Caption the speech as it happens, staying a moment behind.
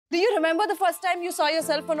Do you remember the first time you saw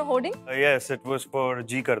yourself on a hoarding? Yes, it was for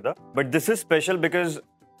G Karda. But this is special because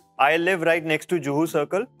I live right next to Juhu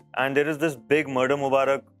Circle and there is this big Murder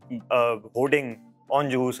Mubarak hoarding on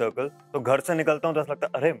Juhu Circle. तो घर से निकलता हूँ तो ऐसा लगता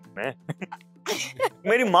है अरे मैं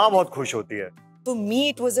मेरी माँ बहुत खुश होती है. For me,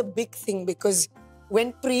 it was a big thing because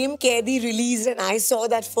when Prem Kaidi released and I saw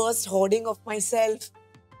that first hoarding of myself,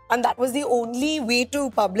 and that was the only way to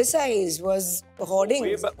publicize was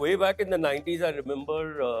hoardings. Way back in the 90s, I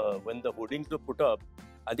remember when the hoardings were put up,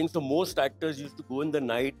 I think so most actors used to go in the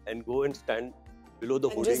night and go and stand below the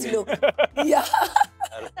hoarding. Just look. Yeah.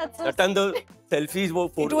 That time the selfies were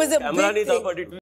photos. It was a camera big nahi tha, thing. but it